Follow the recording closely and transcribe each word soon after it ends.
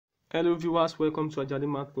Hello viewers, welcome to Ajadi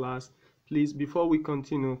Math class. Please, before we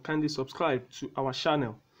continue, kindly subscribe to our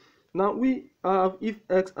channel. Now we have if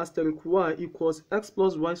x asterisk y equals x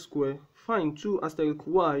plus y square, find 2 asterisk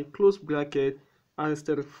y close bracket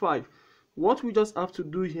asterisk 5. What we just have to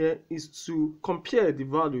do here is to compare the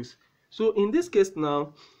values. So in this case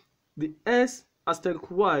now, the s asterisk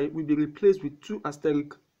y will be replaced with 2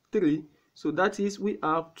 asterisk 3. So that is, we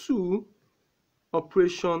have 2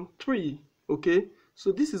 operation 3. Okay,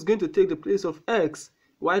 so this is going to take the place of x,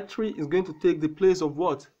 while 3 is going to take the place of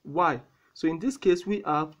what? Y. So in this case, we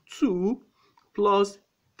have 2 plus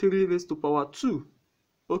 3 raised to power 2.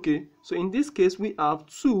 Okay, so in this case, we have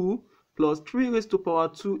 2 plus 3 raised to power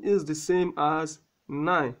 2 is the same as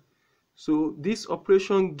 9. So this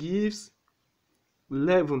operation gives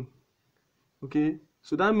 11. Okay,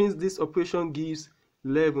 so that means this operation gives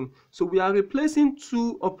 11. So we are replacing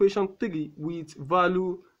 2 operation 3 with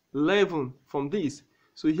value 11 from this.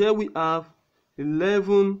 So here we have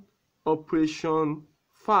 11 operation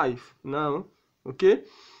 5 now. Okay,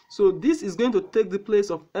 so this is going to take the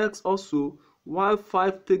place of x also, while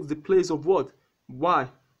 5 takes the place of what? Y.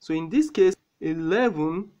 So in this case,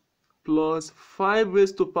 11 plus 5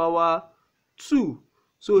 raised to power 2.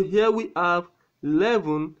 So here we have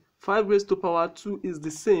 11, 5 raised to power 2 is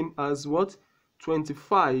the same as what?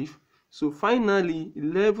 25. So finally,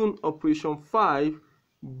 11 operation 5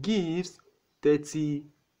 gives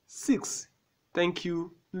 36. Thank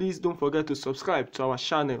you. Please don't forget to subscribe to our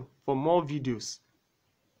channel for more videos.